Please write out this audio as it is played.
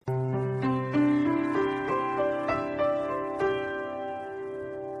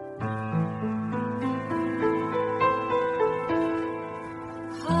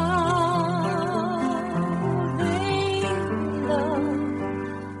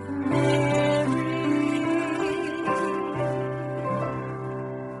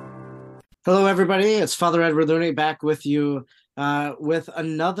Hello, everybody. It's Father Edward Looney back with you with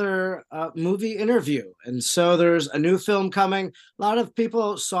another movie interview. And so there's a new film coming. A lot of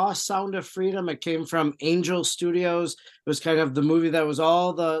people saw Sound of Freedom. It came from Angel Studios. It was kind of the movie that was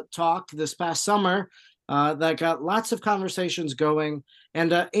all the talk this past summer that got lots of conversations going.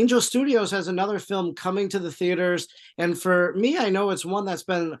 And Angel Studios has another film coming to the theaters. And for me, I know it's one that's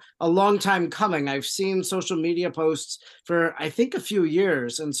been a long time coming. I've seen social media posts for, I think, a few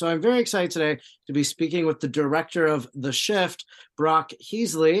years. And so I'm very excited today to be speaking with the director of The Shift, Brock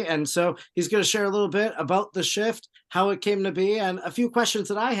Heasley. And so he's going to share a little bit about The Shift, how it came to be, and a few questions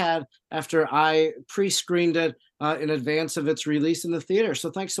that I had after I pre-screened it in advance of its release in the theater.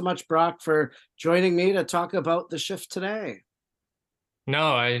 So thanks so much, Brock, for joining me to talk about The Shift today.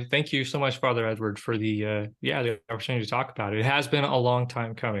 No, I thank you so much, Father Edward, for the opportunity to talk about it. It has been a long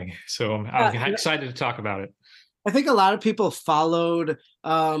time coming, so I'm Yeah, excited to talk about it. I think a lot of people followed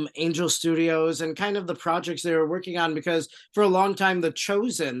Angel Studios and kind of the projects they were working on because for a long time, The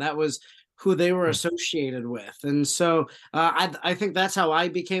Chosen, that was who they were Hmm. associated with. And so I think that's how I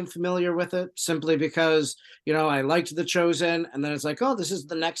became familiar with it, simply because, I liked The Chosen. And then it's like, oh, this is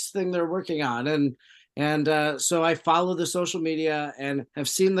the next thing they're working on. And so I follow the social media and have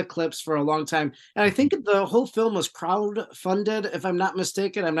seen the clips for a long time. And I think the whole film was crowd funded, if I'm not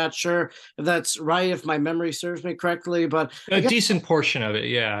mistaken. I'm not sure if that's right, if my memory serves me correctly. But I A guess, decent portion of it,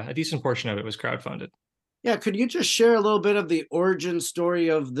 yeah, a decent portion of it was crowdfunded. yeah, could you just share a little bit of the origin story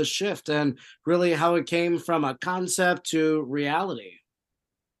of The Shift and really how it came from a concept to reality?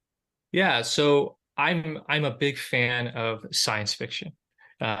 Yeah, so I'm a big fan of science fiction.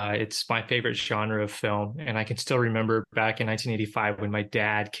 It's my favorite genre of film, and I can still remember back in 1985 when my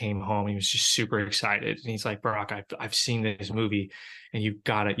dad came home. He was just super excited, and he's like, "Brock, I've seen this movie, and you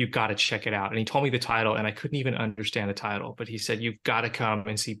gotta check it out." And he told me the title, and I couldn't even understand the title, but he said, "You've got to come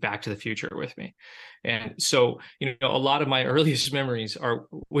and see Back to the Future with me." And so, a lot of my earliest memories are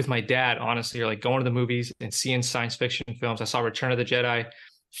with my dad. Honestly, are like going to the movies and seeing science fiction films. I saw Return of the Jedi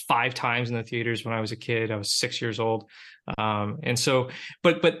five times in the theaters when I was a kid. I was 6 years old. And so,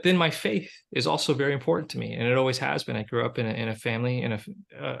 but then my faith is also very important to me, and it always has been. I grew up in a family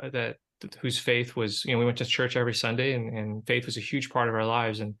that whose faith was, we went to church every Sunday, and faith was a huge part of our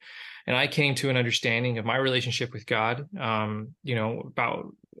lives. And I came to an understanding of my relationship with God,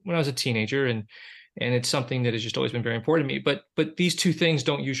 about when I was a teenager, and it's something that has just always been very important to me. But these two things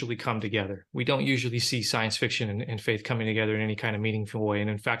don't usually come together. We don't usually see science fiction and faith coming together in any kind of meaningful way. And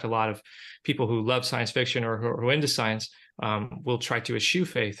in fact, a lot of people who love science fiction or who are into science will try to eschew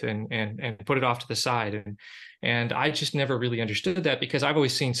faith and put it off to the side. And I just never really understood that, because I've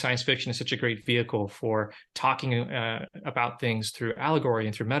always seen science fiction as such a great vehicle for talking about things through allegory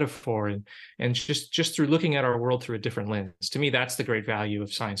and through metaphor, and just through looking at our world through a different lens. To me, that's the great value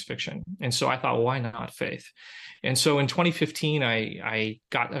of science fiction. And so I thought, well, why not faith? And so in 2015, I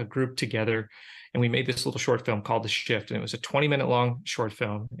got a group together, and we made this little short film called The Shift. And it was a 20-minute long short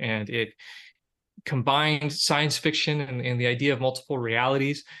film, and it combined science fiction and the idea of multiple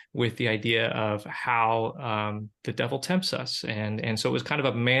realities with the idea of how the devil tempts us. And so it was kind of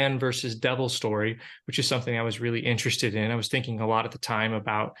a man versus devil story, which is something I was really interested in. I was thinking a lot at the time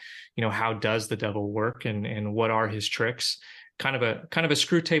about, how does the devil work, and what are his tricks? Kind of a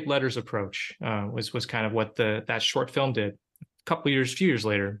screw tape letters approach was kind of what that short film did. Few years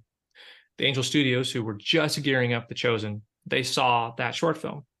later, the Angel Studios, who were just gearing up The Chosen, they saw that short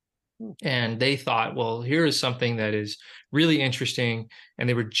film, and they thought, well, here is something that is really interesting. And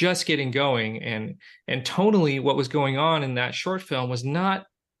they were just getting going. And tonally, what was going on in that short film was not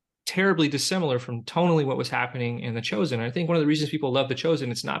terribly dissimilar from tonally what was happening in The Chosen. And I think one of the reasons people love The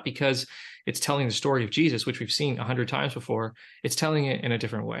Chosen, it's not because it's telling the story of Jesus, which we've seen 100 times before. It's telling it in a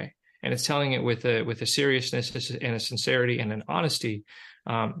different way. And it's telling it with a seriousness and a sincerity and an honesty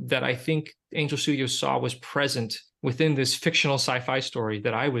that I think Angel Studios saw was present within this fictional sci-fi story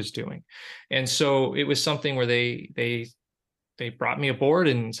that I was doing. And so it was something where they brought me aboard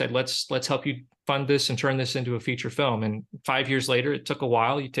and said, let's help you fund this and turn this into a feature film. And 5 years later, it took a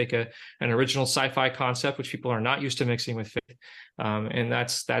while. You take an original sci-fi concept, which people are not used to mixing with faith, and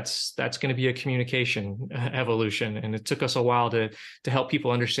that's going to be a communication evolution. And it took us a while to help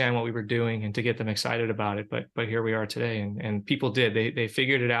people understand what we were doing and to get them excited about it. But here we are today, and people did. They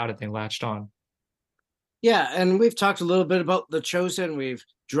figured it out and they latched on. Yeah, and we've talked a little bit about The Chosen. We've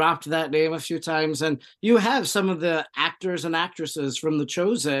dropped that name a few times, and you have some of the actors and actresses from The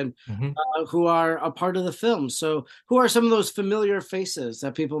Chosen Mm-hmm. who are a part of the film. So, who are some of those familiar faces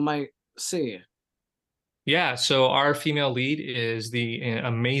that people might see? Yeah, so our female lead is the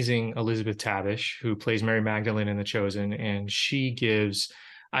amazing Elizabeth Tabish, who plays Mary Magdalene in The Chosen, and she gives,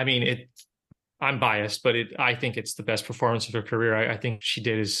 I mean, I'm biased, but I think it's the best performance of her career. I think she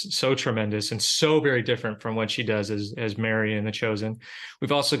did is so tremendous and so very different from what she does as Mary in The Chosen.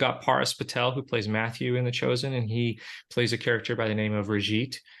 We've also got Paras Patel, who plays Matthew in The Chosen, and he plays a character by the name of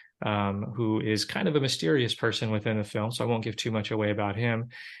Rajit, who is kind of a mysterious person within the film, so I won't give too much away about him.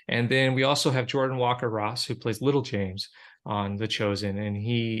 And then we also have Jordan Walker Ross, who plays Little James on The Chosen, and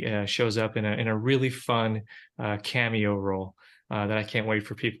he shows up in a really fun cameo role that I can't wait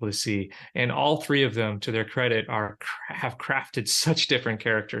for people to see. And all three of them, to their credit, have crafted such different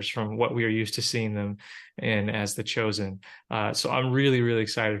characters from what we are used to seeing them in as The Chosen. So I'm really, really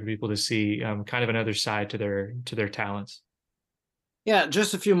excited for people to see kind of another side to their talents. Yeah,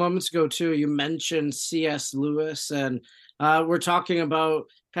 just a few moments ago too, you mentioned C.S. Lewis, and we're talking about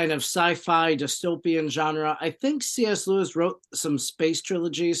kind of sci-fi dystopian genre. I think C.S. Lewis wrote some space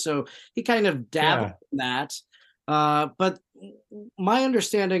trilogy, so he kind of dabbled in that. But my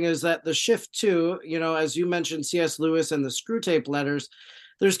understanding is that the shift too, as you mentioned, C.S. Lewis and the Screwtape Letters,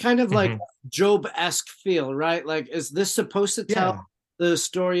 there's kind of like Job-esque feel, right? Like, is this supposed to tell the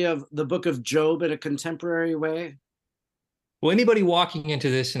story of the book of Job in a contemporary way? Well, anybody walking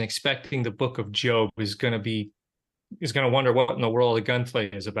into this and expecting the book of Job is going to wonder what in the world the gunplay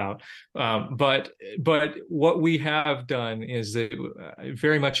is about. But what we have done is that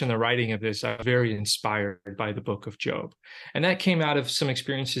very much in the writing of this, I'm very inspired by the book of Job. And that came out of some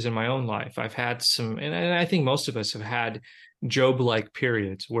experiences in my own life. I've had some, and I think most of us have had Job-like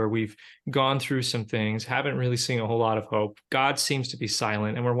periods where we've gone through some things, haven't really seen a whole lot of hope. God seems to be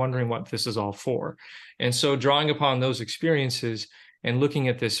silent, and we're wondering what this is all for. And so drawing upon those experiences and looking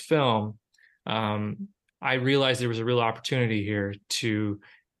at this film, I realized there was a real opportunity here to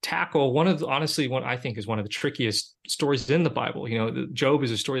tackle what I think is one of the trickiest stories in the Bible. Job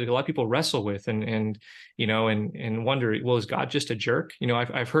is a story that a lot of people wrestle with and wonder, well, is God just a jerk?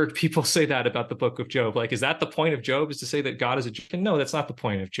 I've heard people say that about the book of Job. Like, is that the point of Job, is to say that God is a jerk? And no, that's not the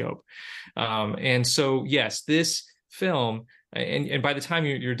point of Job. And so, yes, this film, and by the time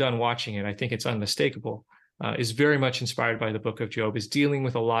you're done watching it, I think it's unmistakable, is very much inspired by the book of Job, is dealing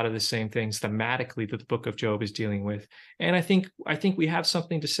with a lot of the same things thematically that the book of Job is dealing with. And I think we have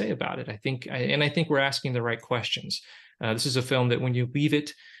something to say about it. I think we're asking the right questions. This is a film that when you leave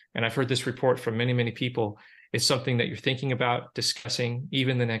it, and I've heard this report from many, many people, it's something that you're thinking about, discussing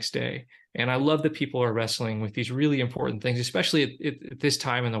even the next day. And I love that people are wrestling with these really important things, especially at this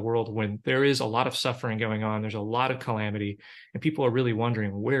time in the world when there is a lot of suffering going on. There's a lot of calamity, and people are really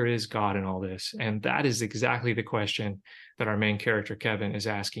wondering, where is God in all this? And that is exactly the question that our main character, Kevin, is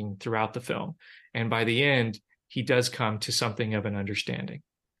asking throughout the film. And by the end, he does come to something of an understanding.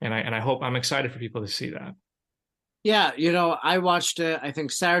 And I'm excited for people to see that. Yeah, I watched it, I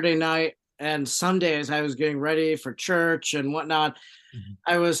think, Saturday night, and Sunday as I was getting ready for church and whatnot.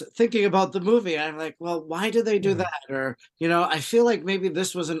 I was thinking about the movie. I'm like, well, why did they do that? Or, I feel like maybe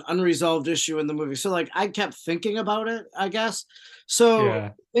this was an unresolved issue in the movie. So like I kept thinking about it, I guess. So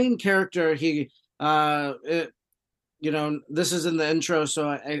the main character, this is in the intro, so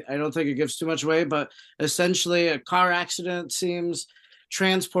I don't think it gives too much away, but essentially a car accident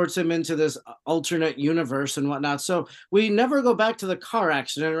transports him into this alternate universe and whatnot. So we never go back to the car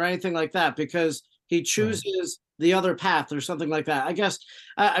accident or anything like that because he chooses the other path or something like that. I guess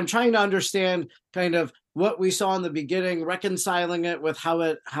I'm trying to understand kind of what we saw in the beginning, reconciling it with how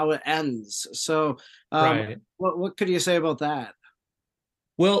it ends. So what could you say about that?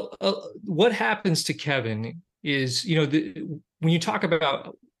 Well, what happens to Kevin is, when you talk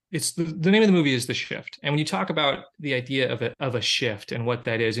about, it's the name of the movie is The Shift. And when you talk about the idea of a shift and what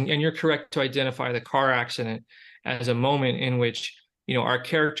that is, and you're correct to identify the car accident as a moment in which, our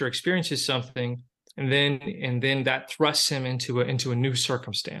character experiences something, and then that thrusts him into a new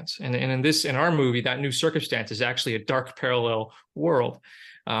circumstance. And in our movie, that new circumstance is actually a dark parallel world.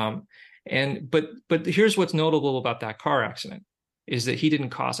 But here's what's notable about that car accident is that he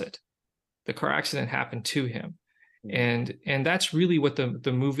didn't cause it. The car accident happened to him. And that's really what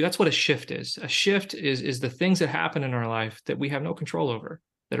the movie, that's what a shift is. A shift is the things that happen in our life that we have no control over,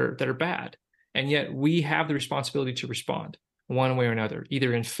 that are bad. And yet we have the responsibility to respond one way or another,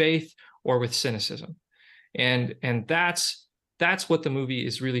 either in faith or with cynicism. And that's what the movie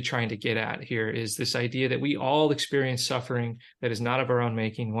is really trying to get at here, is this idea that we all experience suffering that is not of our own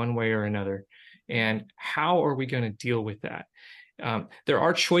making one way or another. And how are we going to deal with that? There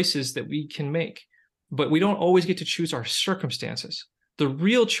are choices that we can make, but we don't always get to choose our circumstances. The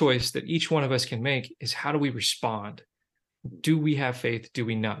real choice that each one of us can make is, how do we respond? Do we have faith? Do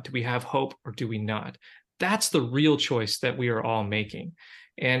we not? Do we have hope or do we not? That's the real choice that we are all making.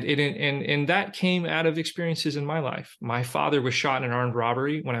 And that came out of experiences in my life. My father was shot in an armed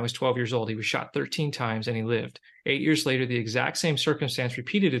robbery when I was 12 years old. He was shot 13 times and he lived. 8 years later, the exact same circumstance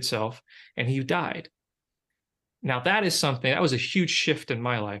repeated itself and he died. Now, that was a huge shift in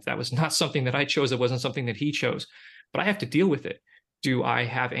my life. That was not something that I chose. It wasn't something that he chose, but I have to deal with it. Do I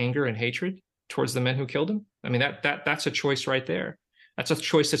have anger and hatred towards the men who killed him? I mean, that's a choice right there. That's a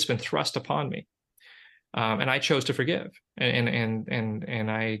choice that's been thrust upon me. And I chose to forgive,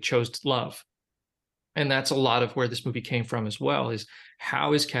 and I chose to love. And that's a lot of where this movie came from as well, is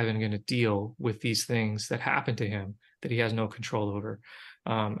how is Kevin going to deal with these things that happen to him that he has no control over?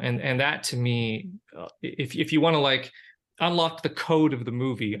 And that, to me, if you want to like unlock the code of the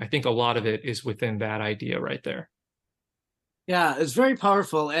movie, I think a lot of it is within that idea right there. Yeah, it's very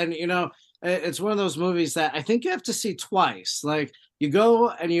powerful. And, it's one of those movies that I think you have to see twice. Like, you go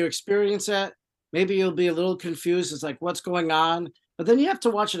and you experience it. Maybe you'll be a little confused. It's like, what's going on? But then you have to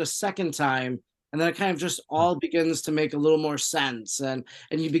watch it a second time. And then it kind of just all begins to make a little more sense. And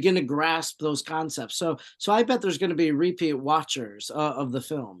you begin to grasp those concepts. So I bet there's going to be repeat watchers of the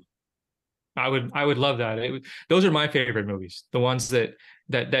film. I would love that. Those are my favorite movies, the ones that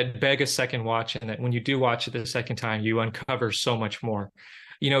beg a second watch, and that when you do watch it the second time, you uncover so much more.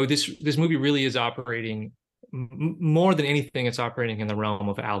 This movie really is operating more than anything. It's operating in the realm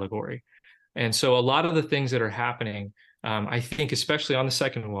of allegory, and so a lot of the things that are happening, I think, especially on the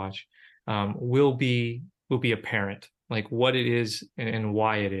second watch, will be apparent, like what it is and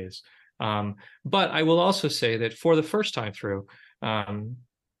why it is. But I will also say that for the first time through,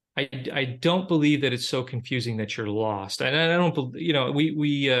 I don't believe that it's so confusing that you're lost. And I don't,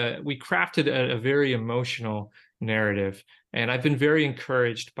 we crafted a very emotional narrative, and I've been very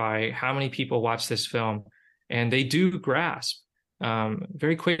encouraged by how many people watch this film, and they do grasp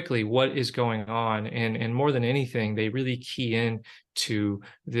very quickly what is going on, and more than anything, they really key in to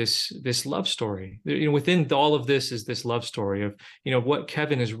this love story. Within all of this is this love story of what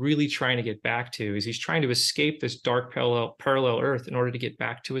Kevin is really trying to get back to. Is he's trying to escape this dark parallel Earth in order to get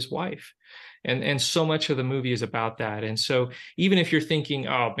back to his wife. And so much of the movie is about that. And so even if you're thinking,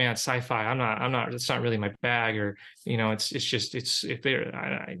 oh man, sci-fi, I'm not, it's not really my bag, or if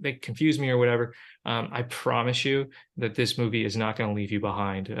they confuse me or whatever, I promise you that this movie is not going to leave you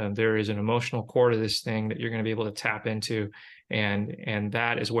behind. There is an emotional core to this thing that you're going to be able to tap into, and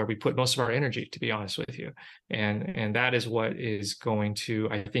that is where we put most of our energy, to be honest with you. And that is what is going to,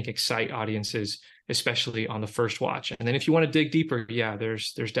 I think, excite audiences, especially on the first watch. And then if you want to dig deeper, yeah,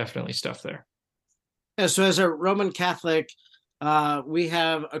 there's definitely stuff there. Yeah, so as a Roman Catholic, we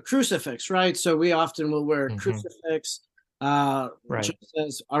have a crucifix, right? So we often will wear a crucifix, right, just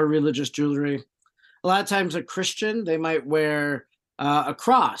as our religious jewelry. A lot of times a Christian, they might wear a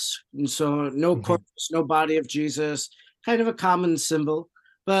cross. And so no corpus, no body of Jesus, kind of a common symbol.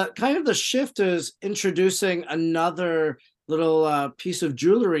 But kind of the shift is introducing another little piece of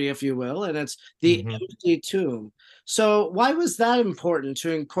jewelry, if you will, and it's the empty tomb. So why was that important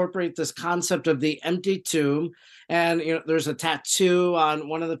to incorporate this concept of the empty tomb? And there's a tattoo on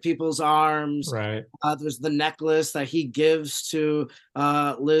one of the people's arms. Right. There's the necklace that he gives to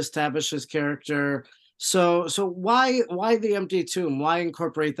Liz Tabish's character. So why the empty tomb? Why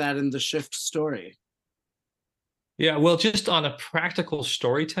incorporate that in the shift story? Yeah, well, just on a practical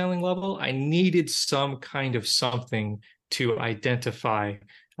storytelling level, I needed some kind of something to identify.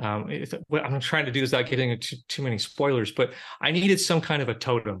 I'm trying to do this without getting into too many spoilers, but I needed some kind of a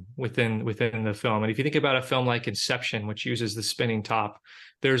totem within the film. And if you think about a film like Inception, which uses the spinning top,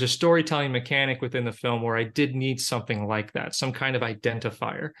 there's a storytelling mechanic within the film where I did need something like that, some kind of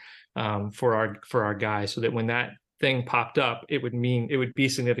identifier for our guy, so that when that thing popped up, it would be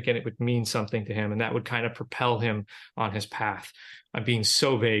significant, it would mean something to him, and that would kind of propel him on his path. I'm being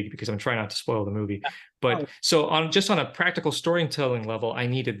so vague because I'm trying not to spoil the movie. But so on a practical storytelling level, I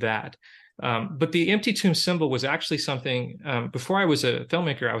needed that. But the empty tomb symbol was actually something, before I was a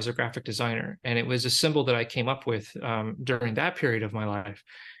filmmaker, I was a graphic designer, and it was a symbol that I came up with during that period of my life.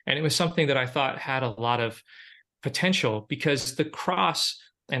 And it was something that I thought had a lot of potential, because the cross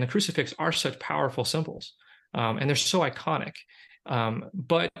and the crucifix are such powerful symbols, and they're so iconic.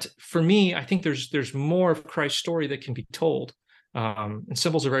 But for me, I think there's more of Christ's story that can be told. And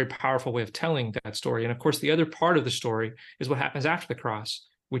symbols are a very powerful way of telling that story. And of course, the other part of the story is what happens after the cross,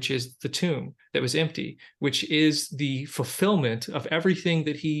 which is the tomb that was empty, which is the fulfillment of everything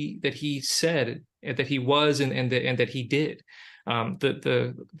that he said that he was and that he did.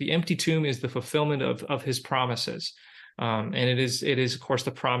 The empty tomb is the fulfillment of his promises. And it is of course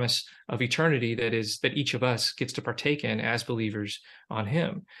the promise of eternity that each of us gets to partake in as believers on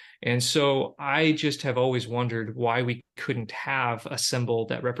him. And so I just have always wondered why we couldn't have a symbol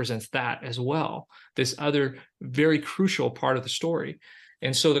that represents that as well, this other very crucial part of the story.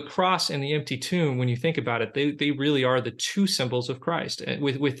 And so the cross and the empty tomb, when you think about it, they really are the two symbols of Christ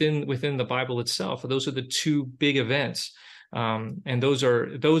within the Bible itself. Those are the two big events. And those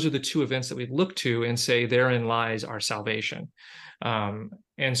are the two events that we look to and say, therein lies our salvation.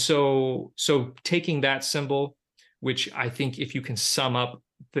 And so taking that symbol, which I think if you can sum up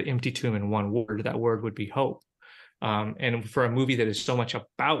the empty tomb in one word, that word would be hope. And for a movie that is so much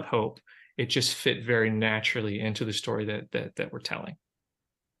about hope, it just fit very naturally into the story that we're telling.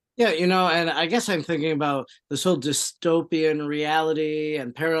 Yeah, and I guess I'm thinking about this whole dystopian reality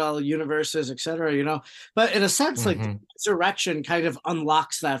and parallel universes, et cetera, but in a sense, like the resurrection kind of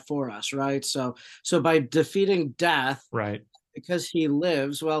unlocks that for us, right? So by defeating death, right, because he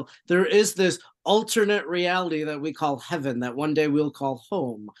lives, well, there is this alternate reality that we call heaven, that one day we'll call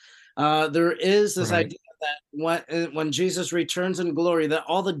home. There is this right. idea that when Jesus returns in glory, that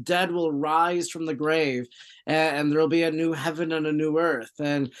all the dead will rise from the grave, and there'll be a new heaven and a new earth.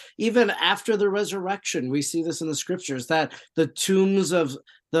 And even after the resurrection, we see this in the scriptures, that the tombs of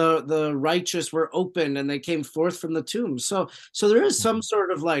the righteous were opened and they came forth from the tombs. So there is some sort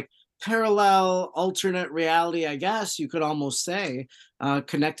of like parallel alternate reality, I guess you could almost say,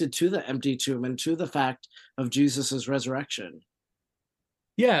 connected to the empty tomb and to the fact of Jesus's resurrection.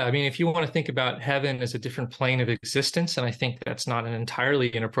 Yeah, I mean, if you want to think about heaven as a different plane of existence, and I think that's not an entirely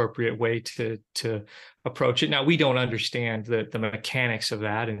inappropriate way to approach it. Now, we don't understand the mechanics of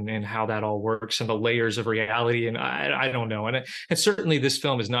that and how that all works and the layers of reality, and I don't know. And certainly this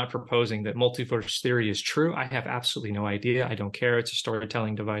film is not proposing that multiverse theory is true. I have absolutely no idea. I don't care. It's a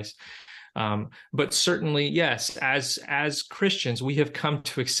storytelling device. But certainly, yes, as Christians, we have come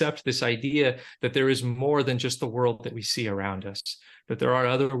to accept this idea that there is more than just the world that we see around us, that there are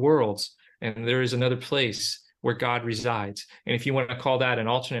other worlds and there is another place where God resides. And if you want to call that an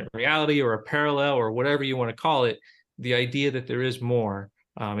alternate reality or a parallel or whatever you want to call it, the idea that there is more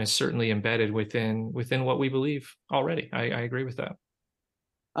is certainly embedded within what we believe already. I agree with that.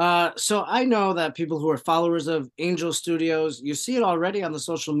 So I know that people who are followers of Angel Studios, you see it already on the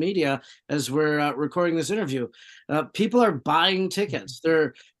social media as we're recording this interview. People are buying tickets.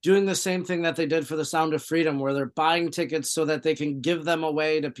 They're doing the same thing that they did for The Sound of Freedom, where they're buying tickets so that they can give them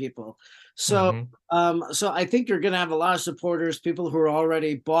away to people. So, so I think you're going to have a lot of supporters, people who are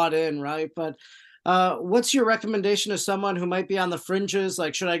already bought in, right? But what's your recommendation to someone who might be on the fringes?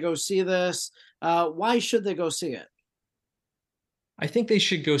 Like, should I go see this? Why should they go see it? I think they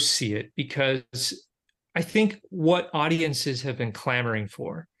should go see it because I think what audiences have been clamoring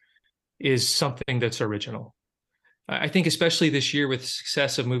for is something that's original. I think especially this year with the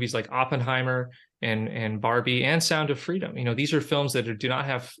success of movies like Oppenheimer and Barbie and Sound of Freedom, these are films that do not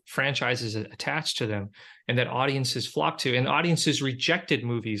have franchises attached to them and that audiences flock to. And audiences rejected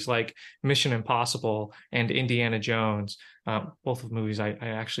movies like Mission Impossible and Indiana Jones, both of movies I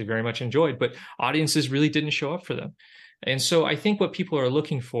actually very much enjoyed, but audiences really didn't show up for them. And so I think what people are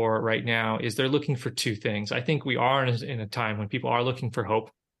looking for right now is they're looking for two things. I think we are in a time when people are looking for hope.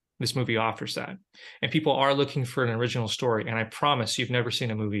 This movie offers that. And people are looking for an original story. And I promise you've never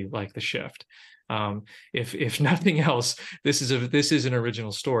seen a movie like The Shift. If nothing else, this is an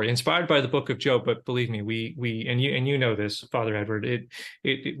original story inspired by the Book of Job. But believe me, we and you know this, Father Edward.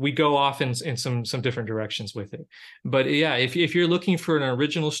 We go off in some different directions with it. But yeah, if you're looking for an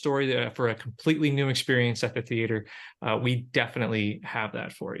original story for a completely new experience at the theater, we definitely have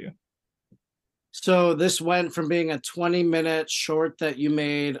that for you. So this went from being a 20-minute short that you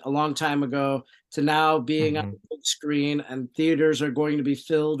made a long time ago to now being on the big screen, and theaters are going to be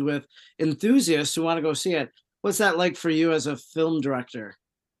filled with enthusiasts who want to go see it. What's that like for you as a film director?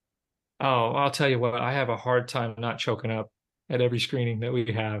 Oh, I'll tell you what, I have a hard time not choking up at every screening that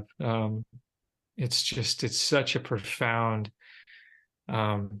we have. It's such a profound,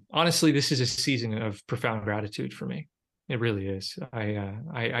 honestly, this is a season of profound gratitude for me. It really is.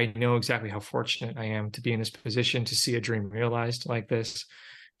 I know exactly how fortunate I am to be in this position, to see a dream realized like this,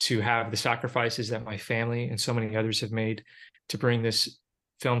 to have the sacrifices that my family and so many others have made to bring this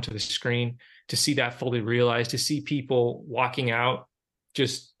film to the screen, to see that fully realized, to see people walking out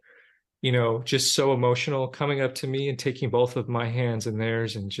just so emotional, coming up to me and taking both of my hands in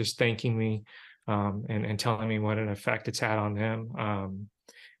theirs and just thanking me and telling me what an effect it's had on them.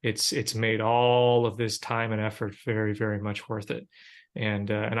 It's made all of this time and effort very, very much worth it.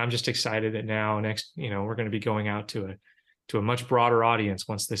 And I'm just excited that now next, we're going to be going out to a much broader audience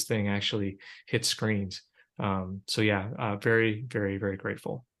once this thing actually hits screens. So yeah, very, very, very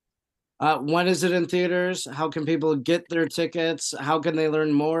grateful. When is it in theaters? How can people get their tickets? How can they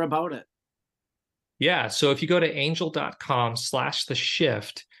learn more about it? Yeah. So if you go to angel.com/the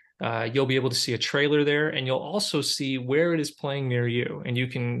shift, you'll be able to see a trailer there, and you'll also see where it is playing near you.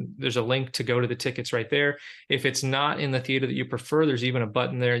 And there's a link to go to the tickets right there. If it's not in the theater that you prefer, there's even a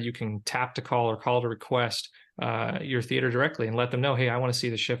button there. You can tap to call or call to request your theater directly and let them know, hey, I want to see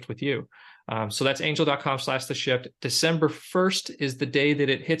the shift with you. So that's angel.com/the shift. December 1st is the day that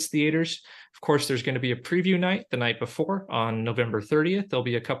it hits theaters. Of course, there's going to be a preview night the night before on November 30th. There'll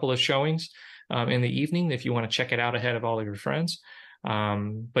be a couple of showings in the evening if you want to check it out ahead of all of your friends.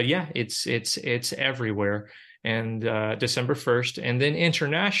 But yeah, it's everywhere. And December 1st, and then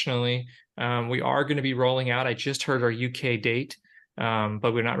internationally, we are going to be rolling out. I just heard our UK date,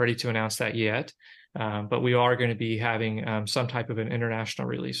 but we're not ready to announce that yet. But we are going to be having some type of an international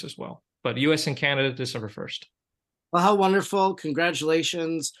release as well. But US and Canada, December 1st. Well, how wonderful.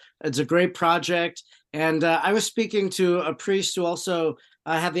 Congratulations. It's a great project. And I was speaking to a priest who also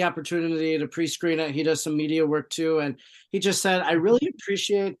had the opportunity to pre-screen it. He does some media work too. And he just said, I really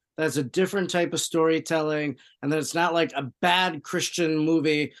appreciate that it's a different type of storytelling and that it's not like a bad Christian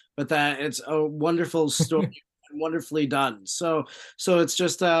movie, but that it's a wonderful story and wonderfully done. So it's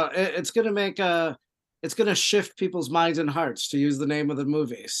just, it's going to make it's going to shift people's minds and hearts, to use the name of the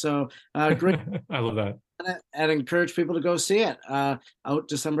movie. So great. I love that. And encourage people to go see it out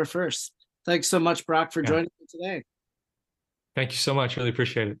December 1st. Thanks so much, Brock, for joining me today. Thank you so much. Really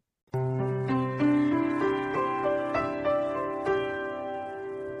appreciate it.